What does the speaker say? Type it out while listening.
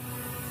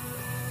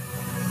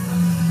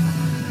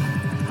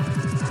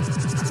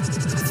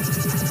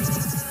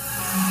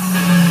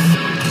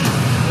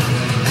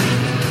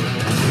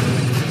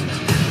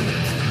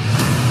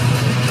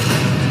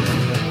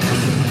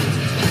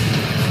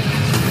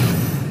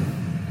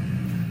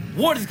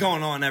What is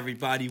going on,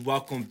 everybody?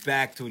 Welcome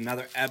back to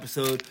another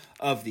episode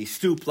of the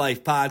Stoop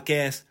Life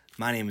Podcast.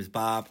 My name is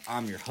Bob.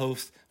 I'm your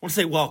host. I want to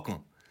say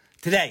welcome.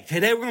 Today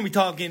we're going to be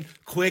talking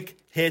quick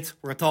hits.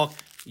 We're going to talk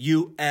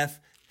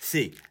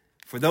UFC.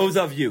 For those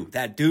of you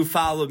that do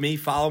follow me,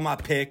 follow my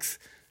picks,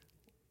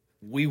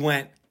 we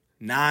went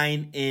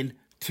 9-2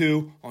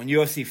 on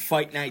UFC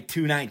Fight Night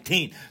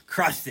 219.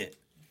 Crushed it.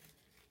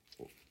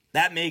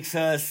 That makes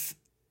us,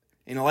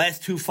 in the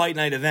last two Fight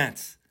Night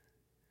events,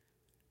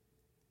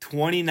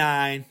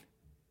 29-3-1.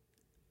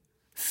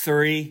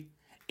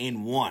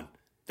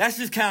 That's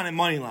just counting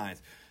money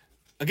lines.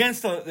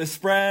 Against the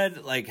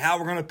spread, like how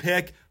we're going to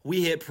pick,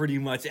 we hit pretty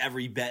much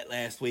every bet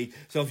last week.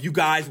 So if you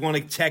guys want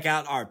to check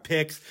out our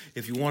picks,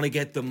 if you want to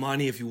get the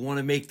money, if you want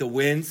to make the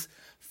wins,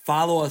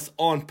 follow us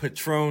on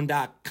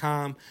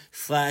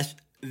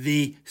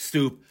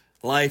patron.com/TheStoopLife.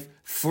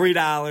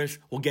 $3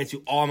 will get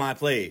you all my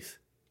plays.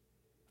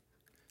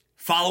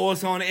 Follow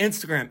us on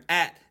Instagram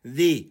at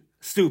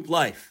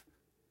TheStoopLife.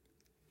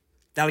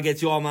 That'll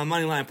get you all my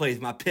money line plays,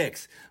 my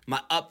picks,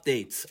 my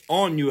updates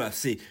on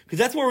UFC. Because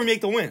that's where we make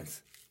the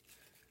wins.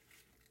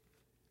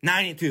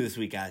 9-2 this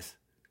week, guys.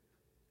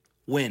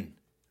 Win.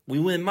 We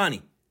win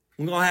money.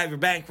 We're going to have your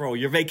bankroll.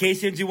 Your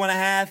vacations you want to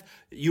have,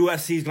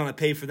 UFC is going to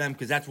pay for them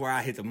because that's where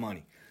I hit the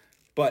money.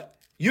 But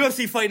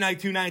UFC Fight Night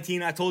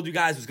 219, I told you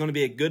guys, was going to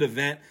be a good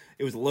event.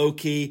 It was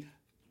low-key,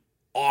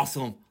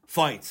 awesome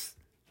fights.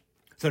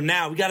 So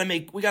now we got to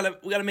make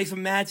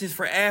some matches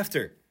for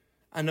after.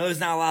 I know there's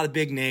not a lot of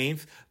big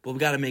names, but we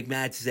got to make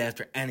matches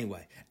after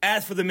anyway.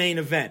 As for the main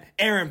event,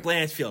 Erin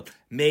Blanchfield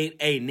made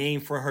a name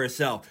for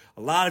herself.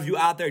 A lot of you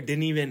out there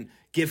didn't even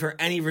give her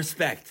any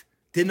respect.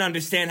 Didn't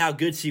understand how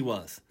good she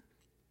was.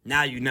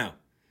 Now you know.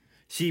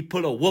 She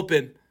put a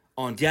whooping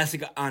on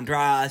Jessica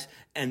Andrade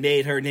and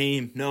made her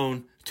name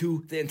known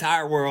to the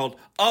entire world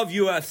of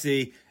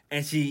UFC,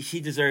 and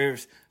she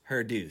deserves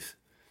her dues.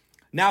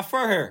 Now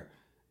for her,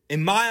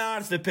 in my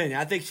honest opinion,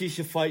 I think she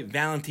should fight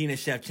Valentina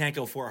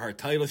Shevchenko for her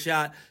title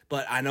shot.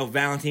 But I know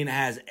Valentina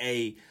has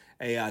a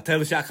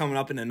title shot coming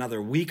up in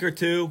another week or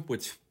two,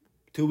 which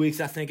 2 weeks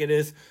I think it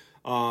is.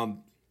 You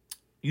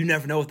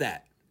never know with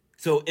that.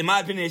 So in my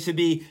opinion, it should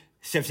be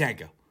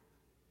Shevchenko.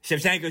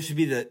 Shevchenko should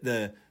be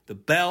the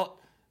belt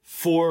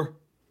for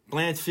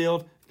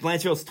Blanchfield.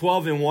 Blanchfield's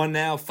 12-1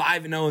 now,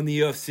 5-0 in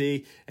the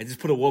UFC, and just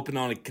put a whooping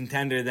on a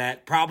contender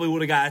that probably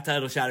would have got a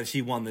title shot if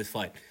she won this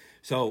fight.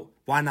 So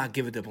why not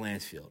give it to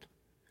Blanchfield?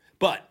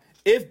 But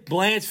if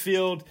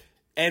Blanchfield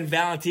and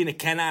Valentina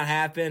cannot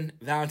happen,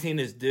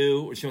 Valentina's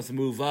due, or she wants to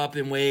move up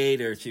in weight,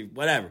 or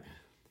whatever.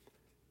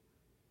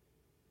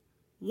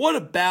 What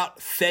about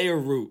Thea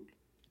Root?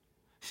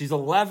 She's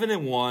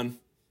 11-1,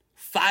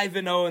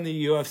 5-0 in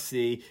the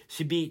UFC.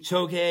 She beat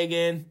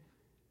Chookagian,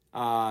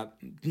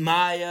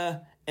 Maya,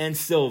 and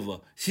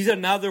Silva. She's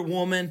another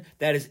woman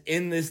that is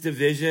in this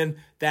division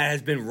that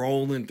has been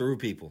rolling through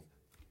people,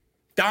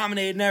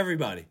 dominating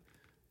everybody.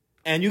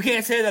 And you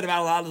can't say that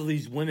about a lot of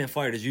these women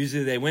fighters.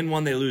 Usually they win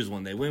one, they lose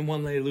one. They win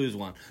one, they lose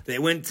one. They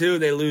win two,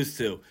 they lose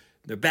two.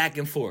 They're back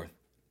and forth.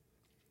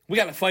 We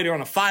got a fighter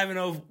on a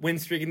 5-0 win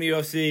streak in the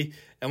UFC,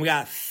 and we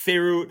got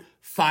Ferut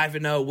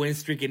 5-0 win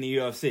streak in the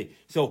UFC.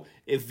 So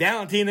if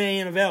Valentina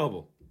ain't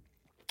available,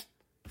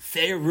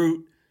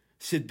 Ferut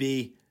should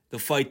be the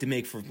fight to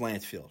make for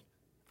Blanchfield.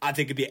 I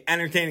think it'd be an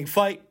entertaining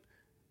fight.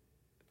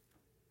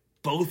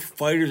 Both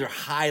fighters are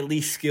highly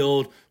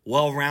skilled,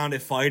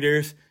 well-rounded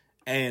fighters,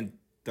 and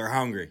they're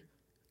hungry.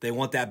 They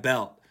want that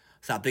belt.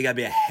 So I think that'd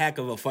be a heck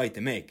of a fight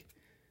to make.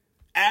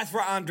 As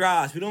for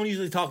Andrade, we don't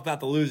usually talk about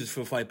the losers for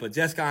a fight, but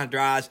Jessica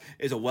Andrade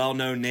is a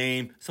well-known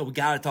name, so we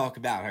got to talk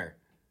about her.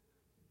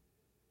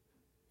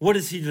 What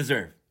does she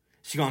deserve?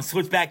 She going to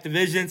switch back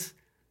divisions?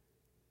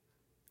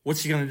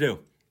 What's she going to do?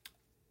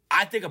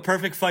 I think a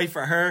perfect fight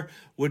for her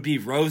would be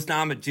Rose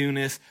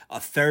Namajunas,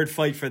 a third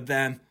fight for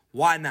them.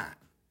 Why not?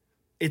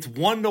 It's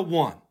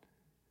 1-1.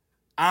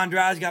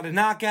 Andrade got a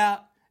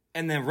knockout,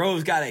 and then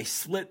Rose got a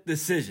split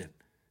decision.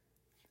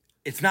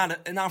 It's not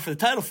for the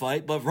title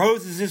fight, but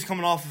Rose is just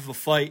coming off of a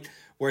fight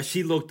where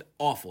she looked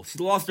awful. She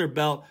lost her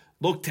belt,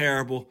 looked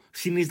terrible.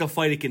 She needs to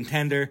fight a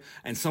contender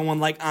and someone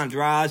like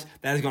Andrade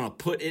that is going to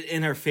put it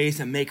in her face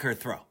and make her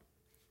throw.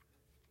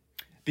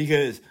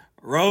 Because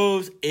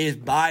Rose is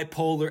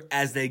bipolar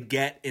as they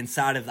get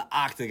inside of the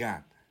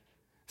octagon.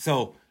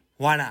 So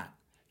why not?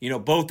 You know,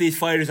 both these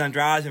fighters,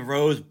 Andrade and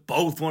Rose,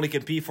 both want to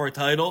compete for a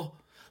title.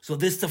 So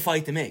this is the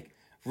fight to make.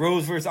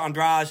 Rose versus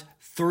Andrade,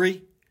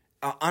 3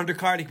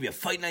 undercard. It could be a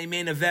fight night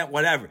main event,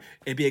 whatever.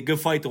 It'd be a good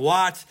fight to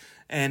watch,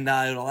 and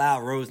it'll allow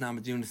Rose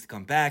Namajunas to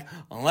come back.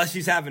 Unless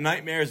she's having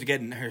nightmares of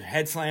getting her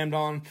head slammed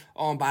on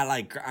by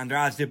like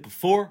Andrade did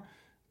before.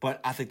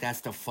 But I think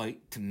that's the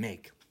fight to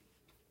make.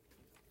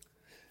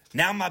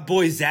 Now my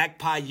boy Zach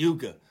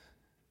Payuga.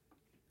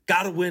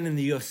 Got to win in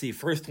the UFC.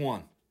 First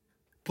one.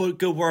 Put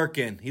good work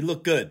in. He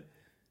looked good.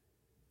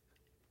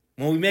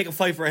 When we make a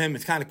fight for him,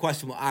 it's kind of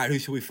questionable. All right, who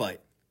should we fight?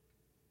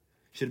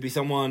 Should it be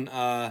someone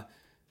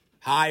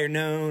higher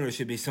known, or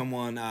should it be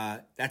someone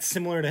that's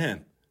similar to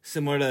him?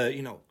 Similar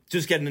to,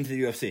 just getting into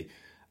the UFC.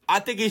 I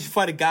think he should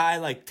fight a guy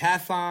like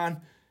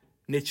Tafon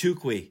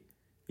Nchukwi.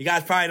 You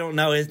guys probably don't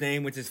know his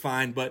name, which is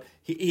fine, but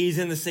he's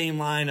in the same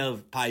line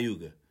of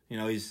Payuga. You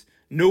know, he's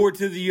newer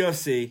to the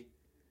UFC,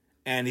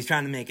 and he's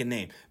trying to make a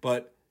name.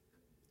 But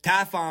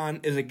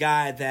Tafon is a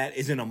guy that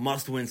is in a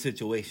must-win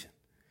situation.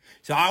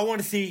 So I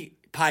want to see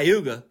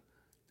Payuga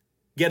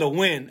get a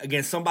win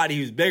against somebody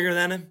who's bigger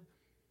than him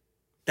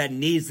that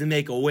needs to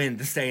make a win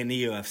to stay in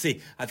the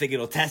UFC. I think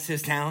it'll test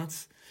his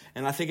talents,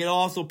 and I think it'll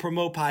also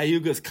promote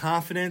Payuga's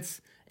confidence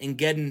in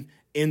getting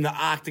in the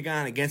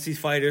octagon against these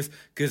fighters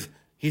because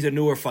he's a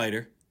newer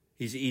fighter.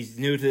 He's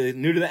new to the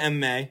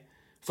MMA.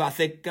 So I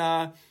think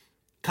kind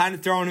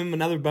of throwing him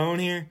another bone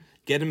here,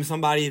 get him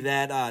somebody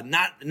that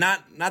not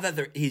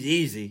that he's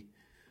easy,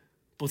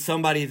 but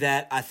somebody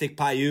that I think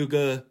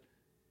Payuga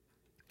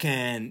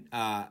can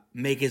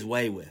make his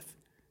way with.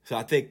 So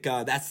I think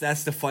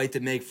that's the fight to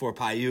make for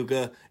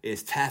Payuga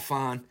is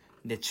Tafon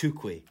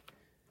Nchukwi.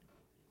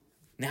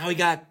 Now we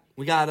got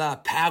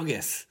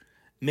Paugas.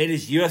 Made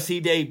his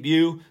UFC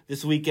debut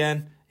this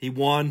weekend. He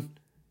won.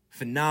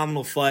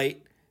 Phenomenal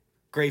fight.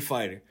 Great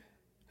fighter.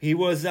 He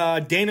was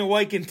Dana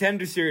White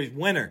Contender Series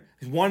winner.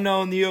 He's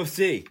 1-0 in the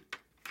UFC.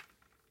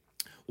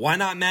 Why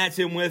not match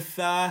him with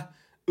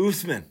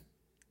Usman?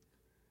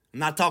 I'm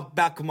not talking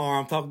about Kamaru.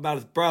 I'm talking about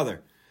his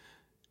brother.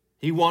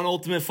 He won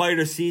Ultimate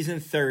Fighter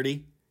Season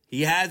 30.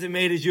 He hasn't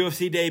made his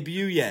UFC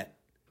debut yet.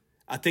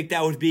 I think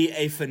that would be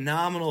a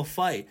phenomenal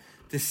fight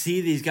to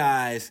see these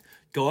guys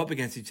go up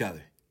against each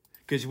other.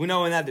 Because we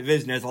know in that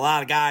division there's a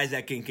lot of guys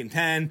that can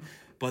contend,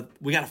 but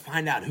we got to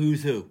find out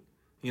who's who.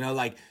 You know,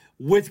 like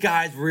which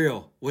guy's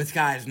real, which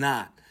guy's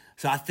not.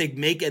 So I think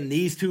making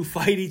these two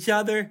fight each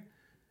other,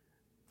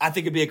 I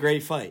think it'd be a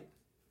great fight.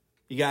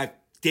 You got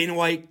Dana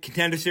White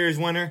Contender Series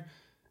winner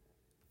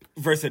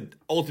versus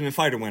Ultimate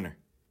Fighter winner.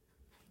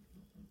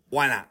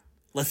 Why not?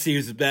 Let's see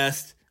who's the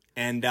best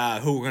and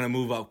who we're going to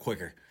move up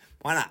quicker.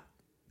 Why not?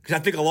 Because I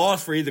think a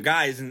loss for either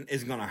guy isn't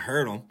going to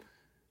hurt him,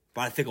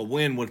 but I think a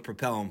win would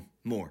propel him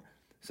more.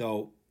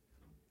 So,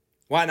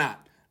 why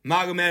not?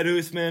 Magomed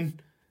Usman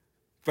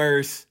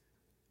versus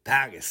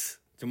Paugas.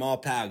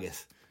 Jamal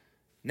Paugas.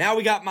 Now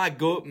we got my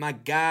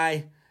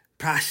guy,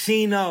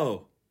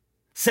 Pacino.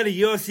 Set a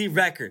UFC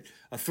record.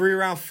 A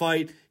 3-round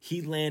fight.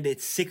 He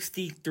landed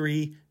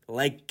 63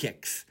 leg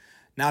kicks.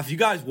 Now, if you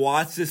guys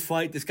watch this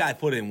fight, this guy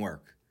put in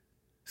work.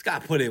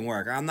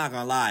 I'm not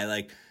going to lie.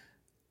 Like,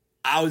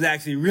 I was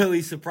actually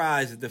really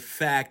surprised at the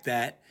fact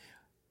that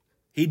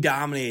he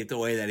dominated the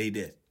way that he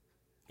did.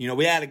 You know,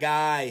 we had a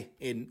guy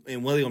in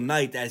William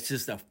Knight that's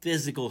just a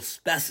physical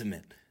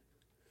specimen.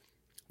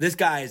 This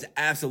guy is an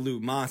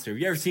absolute monster. If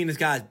you ever seen this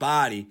guy's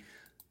body,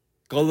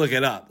 go look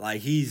it up.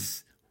 Like,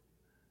 he's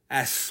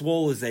as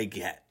swole as they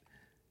get.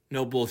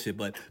 No bullshit.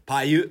 But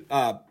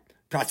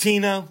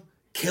Pacino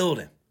killed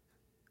him.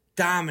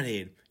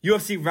 Dominated.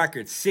 UFC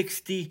record,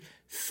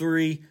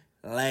 63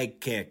 leg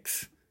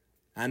kicks.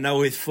 I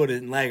know his foot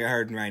and leg are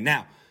hurting right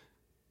now.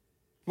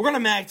 We're going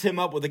to match him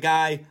up with a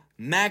guy,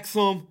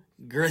 Maxim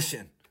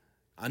Grishin.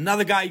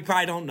 Another guy you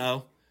probably don't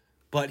know,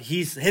 but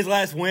his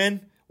last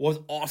win was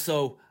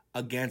also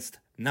against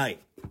Knight.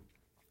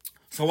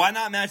 So why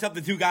not match up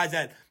the two guys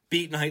that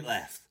beat Knight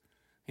last?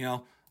 You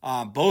know,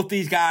 both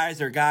these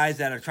guys are guys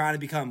that are trying to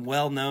become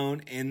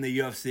well-known in the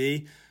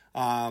UFC.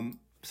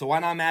 So why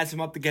not match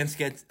them up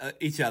against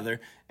each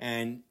other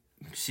and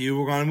see who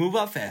we're going to move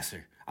up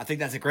faster? I think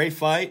that's a great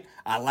fight.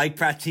 I like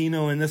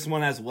Pacino in this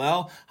one as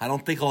well. I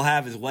don't think he'll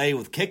have his way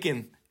with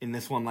kicking in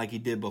this one like he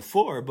did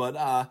before, but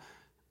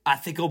I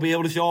think he'll be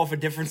able to show off a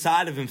different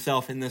side of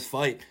himself in this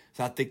fight.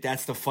 So I think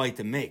that's the fight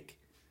to make.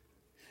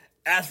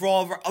 As for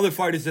all of our other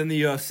fighters in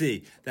the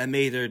UFC that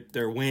made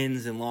their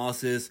wins and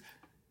losses,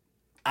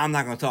 I'm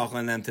not going to talk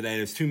on them today.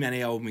 There's too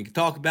many of them we can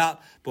talk about.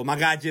 But my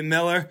guy Jim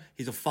Miller,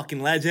 he's a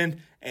fucking legend.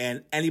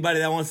 And anybody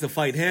that wants to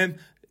fight him,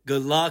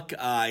 good luck.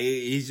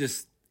 He's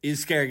a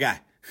scary guy.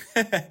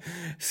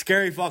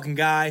 Scary fucking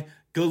guy.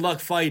 Good luck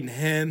fighting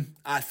him.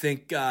 I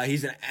think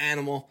he's an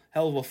animal.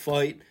 Hell of a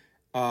fight.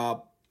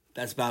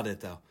 That's about it,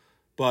 though.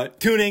 But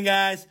tune in,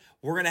 guys.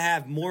 We're going to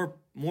have more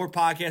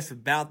podcasts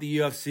about the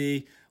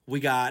UFC. We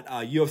got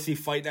UFC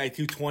Fight Night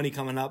 220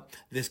 coming up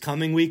this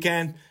coming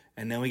weekend.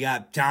 And then we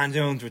got Jon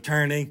Jones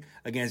returning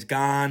against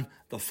Gane,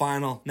 the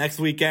final next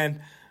weekend.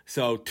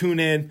 So tune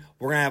in.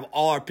 We're going to have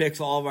all our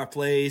picks, all of our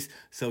plays.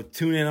 So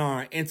tune in on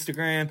our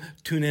Instagram.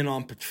 Tune in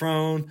on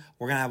Patron.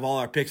 We're going to have all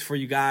our picks for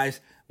you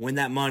guys. Win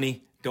that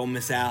money. Don't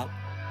miss out.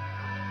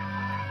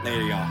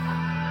 Later,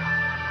 y'all.